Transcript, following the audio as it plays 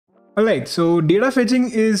Alright, so data fetching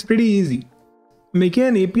is pretty easy. Making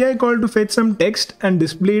an API call to fetch some text and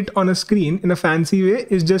display it on a screen in a fancy way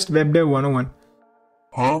is just web dev 101.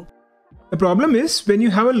 The problem is when you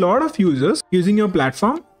have a lot of users using your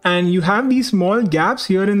platform and you have these small gaps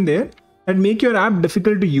here and there that make your app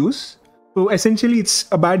difficult to use. So essentially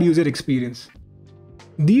it's a bad user experience.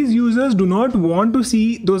 These users do not want to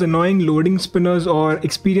see those annoying loading spinners or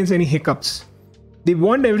experience any hiccups. They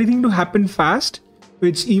want everything to happen fast,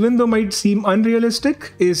 which even though might seem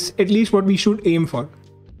unrealistic, is at least what we should aim for.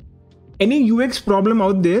 Any UX problem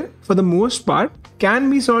out there, for the most part, can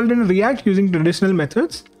be solved in React using traditional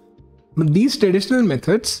methods. But these traditional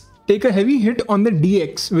methods take a heavy hit on the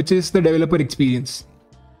DX, which is the developer experience.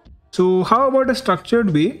 So how about a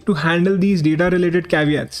structured way to handle these data-related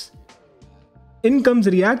caveats? In comes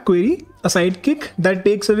React Query, a sidekick that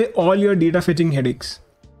takes away all your data fetching headaches.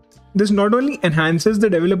 This not only enhances the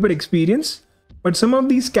developer experience, but some of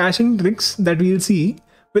these caching tricks that we'll see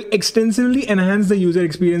will extensively enhance the user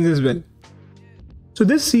experience as well. So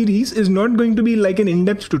this series is not going to be like an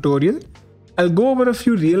in-depth tutorial. I'll go over a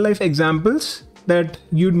few real-life examples that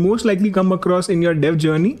you'd most likely come across in your dev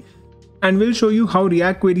journey, and we'll show you how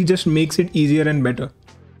React Query just makes it easier and better.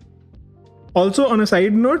 Also, on a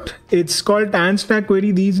side note, it's called Tanstack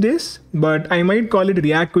Query these days, but I might call it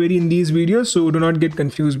React Query in these videos, so do not get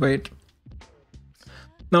confused by it.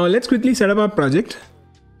 Now let's quickly set up our project.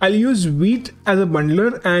 I'll use Vite as a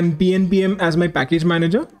bundler and PNPM as my package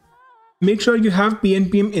manager. Make sure you have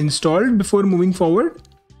PNPM installed before moving forward.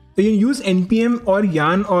 So you can use NPM or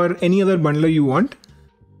Yarn or any other bundler you want.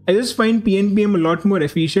 I just find PNPM a lot more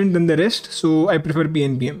efficient than the rest, so I prefer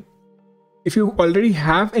PNPM. If you already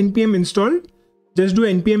have NPM installed, just do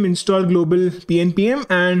npm install global PNPM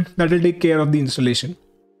and that will take care of the installation.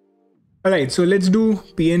 Alright, so let's do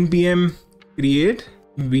PNPM create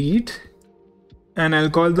Vite and I'll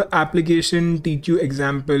call the application TQ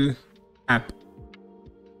example app.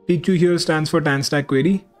 TQ here stands for Tanstack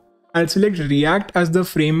Query. I'll select React as the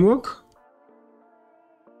framework,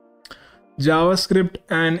 JavaScript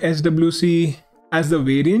and SWC as the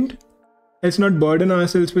variant. Let's not burden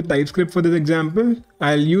ourselves with TypeScript for this example.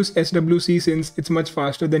 I'll use SWC since it's much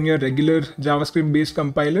faster than your regular JavaScript based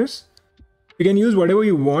compilers. You can use whatever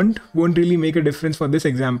you want, won't really make a difference for this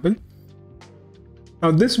example. Now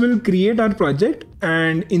this will create our project,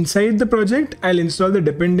 and inside the project I'll install the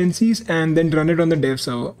dependencies and then run it on the dev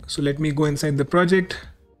server. So let me go inside the project.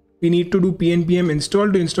 We need to do PNPM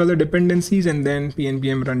install to install the dependencies and then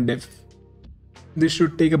PNPM run dev. This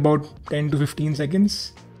should take about 10 to 15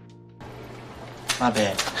 seconds. My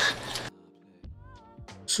bad.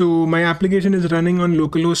 So my application is running on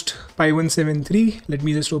localhost 5173. Let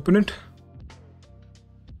me just open it.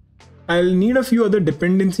 I'll need a few other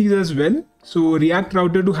dependencies as well. So React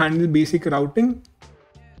Router to handle basic routing.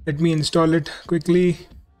 Let me install it quickly.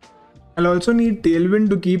 I'll also need Tailwind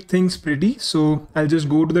to keep things pretty. So I'll just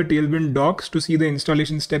go to the Tailwind docs to see the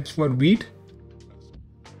installation steps for Vite.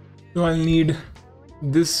 So I'll need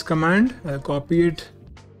this command. I'll copy it.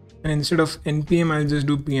 And instead of npm, I'll just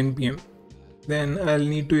do PNPM. Then I'll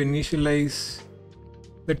need to initialize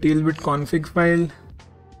the Tailwind config file.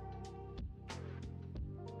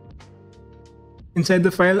 Inside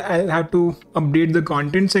the file, I'll have to update the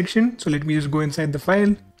content section. So let me just go inside the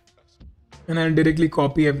file and I'll directly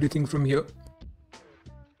copy everything from here.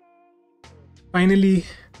 Finally,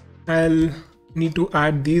 I'll need to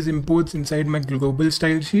add these imports inside my global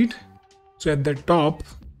style sheet. So at the top,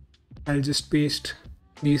 I'll just paste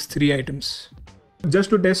these three items.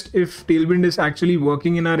 Just to test if Tailwind is actually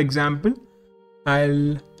working in our example,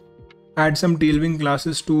 I'll add some Tailwind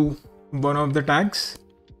classes to one of the tags.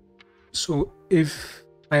 So if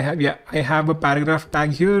I have a paragraph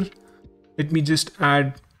tag here, let me just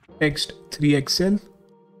add text 3XL,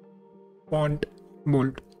 font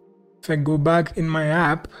bold. If I go back in my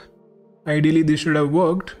app, ideally this should have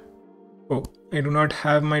worked. Oh, I do not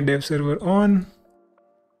have my dev server on.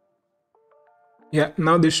 Yeah,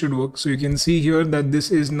 now this should work. So you can see here that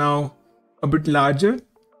this is now a bit larger.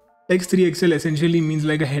 Text 3XL essentially means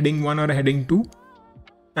like a heading 1 or a heading 2.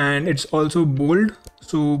 And it's also bold.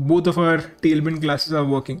 So both of our Tailwind classes are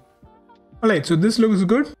working. Alright, so this looks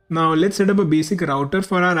good. Now let's set up a basic router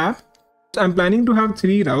for our app. So I'm planning to have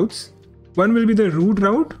 3 routes. One will be the root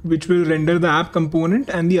route, which will render the app component,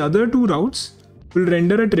 and the other 2 routes will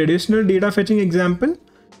render a traditional data fetching example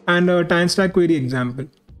and a Tanstack query example.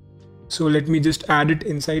 So let me just add it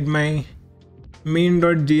inside my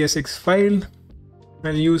main.jsx file.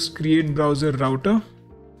 I'll use create browser router.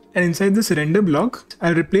 And inside this render block,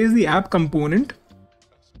 I'll replace the app component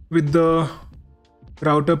with the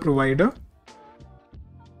router provider.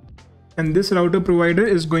 and this router provider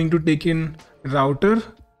is going to take in router,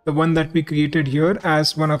 the one that we created here,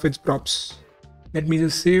 as one of its props. Let me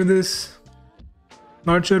just save this.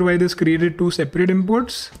 Not sure why this created two separate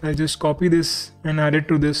imports. I'll just copy this and add it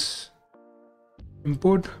to this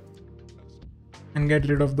import and get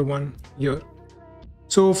rid of the one here.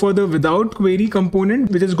 So for the without query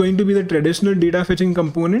component, which is going to be the traditional data fetching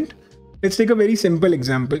component, let's take a very simple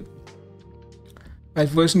example. I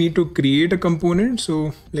first need to create a component.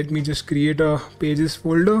 So let me just create a pages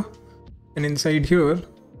folder, and inside here,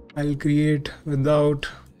 I'll create without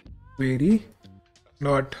query.jsx.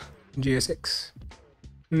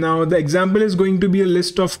 Now the example is going to be a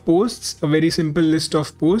list of posts, a very simple list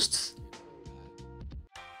of posts.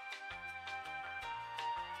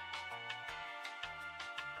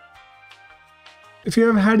 If you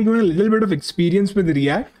have had even a little bit of experience with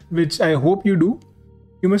React, which I hope you do,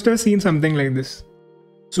 you must have seen something like this.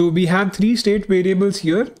 So we have three state variables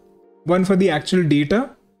here, one for the actual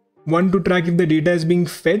data, one to track if the data is being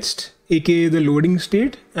fetched, aka the loading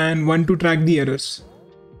state, and one to track the errors.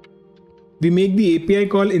 We make the API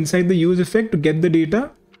call inside the use effect to get the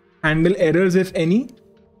data, handle errors if any,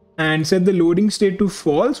 and set the loading state to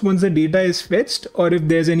false once the data is fetched or if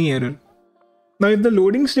there's any error. Now if the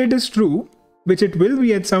loading state is true, which it will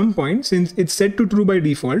be at some point since it's set to true by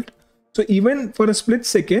default, so even for a split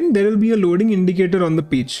second, there will be a loading indicator on the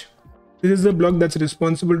page. This is the block that's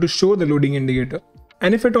responsible to show the loading indicator.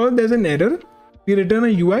 And if at all there's an error, we return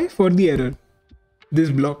a UI for the error, this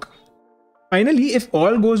block. Finally, if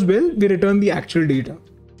all goes well, we return the actual data.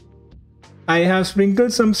 I have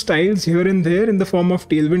sprinkled some styles here and there in the form of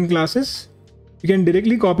Tailwind classes. You can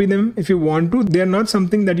directly copy them if you want to. They are not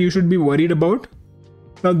something that you should be worried about.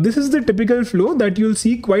 Now, this is the typical flow that you'll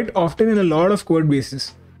see quite often in a lot of code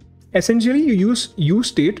bases. Essentially, you use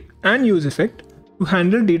useState and useEffect to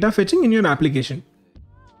handle data fetching in your application.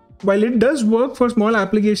 While it does work for small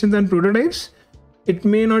applications and prototypes, it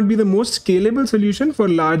may not be the most scalable solution for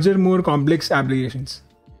larger, more complex applications.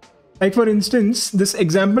 Like for instance, this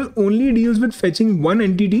example only deals with fetching one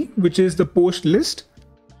entity, which is the post list.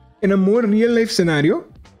 In a more real-life scenario,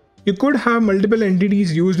 you could have multiple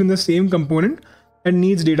entities used in the same component and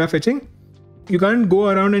needs data fetching. You can't go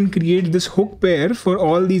around and create this hook pair for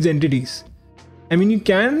all these entities. I mean, you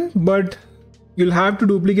can, but you'll have to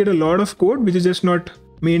duplicate a lot of code, which is just not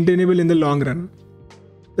maintainable in the long run.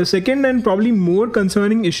 The second and probably more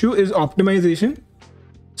concerning issue is optimization.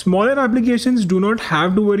 Smaller applications do not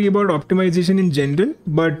have to worry about optimization in general,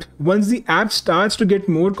 but once the app starts to get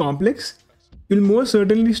more complex, you'll most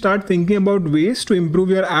certainly start thinking about ways to improve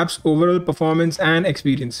your app's overall performance and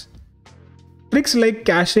experience. Tricks like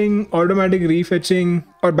caching, automatic refetching,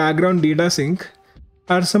 or background data sync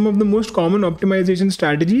are some of the most common optimization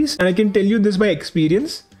strategies, and I can tell you this by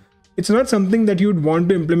experience. It's not something that you'd want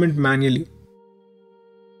to implement manually.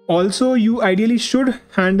 Also, you ideally should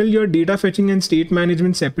handle your data fetching and state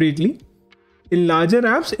management separately. In larger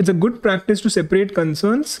apps, it's a good practice to separate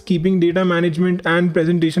concerns, keeping data management and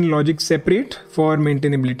presentation logic separate for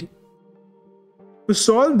maintainability. To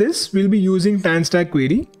solve this, we'll be using Tanstack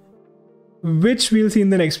Query, which we'll see in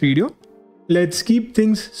the next video. Let's keep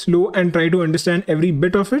things slow and try to understand every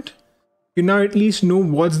bit of it. You now at least know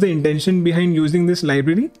what's the intention behind using this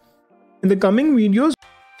library. In the coming videos,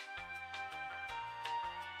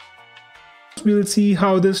 we'll see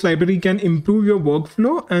how this library can improve your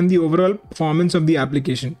workflow and the overall performance of the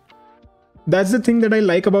application. That's the thing that I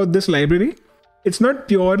like about this library. It's not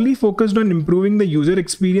purely focused on improving the user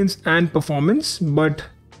experience and performance, but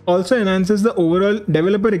also enhances the overall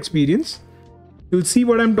developer experience. You'll see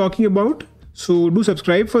what I'm talking about, so do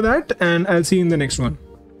subscribe for that, and I'll see you in the next one.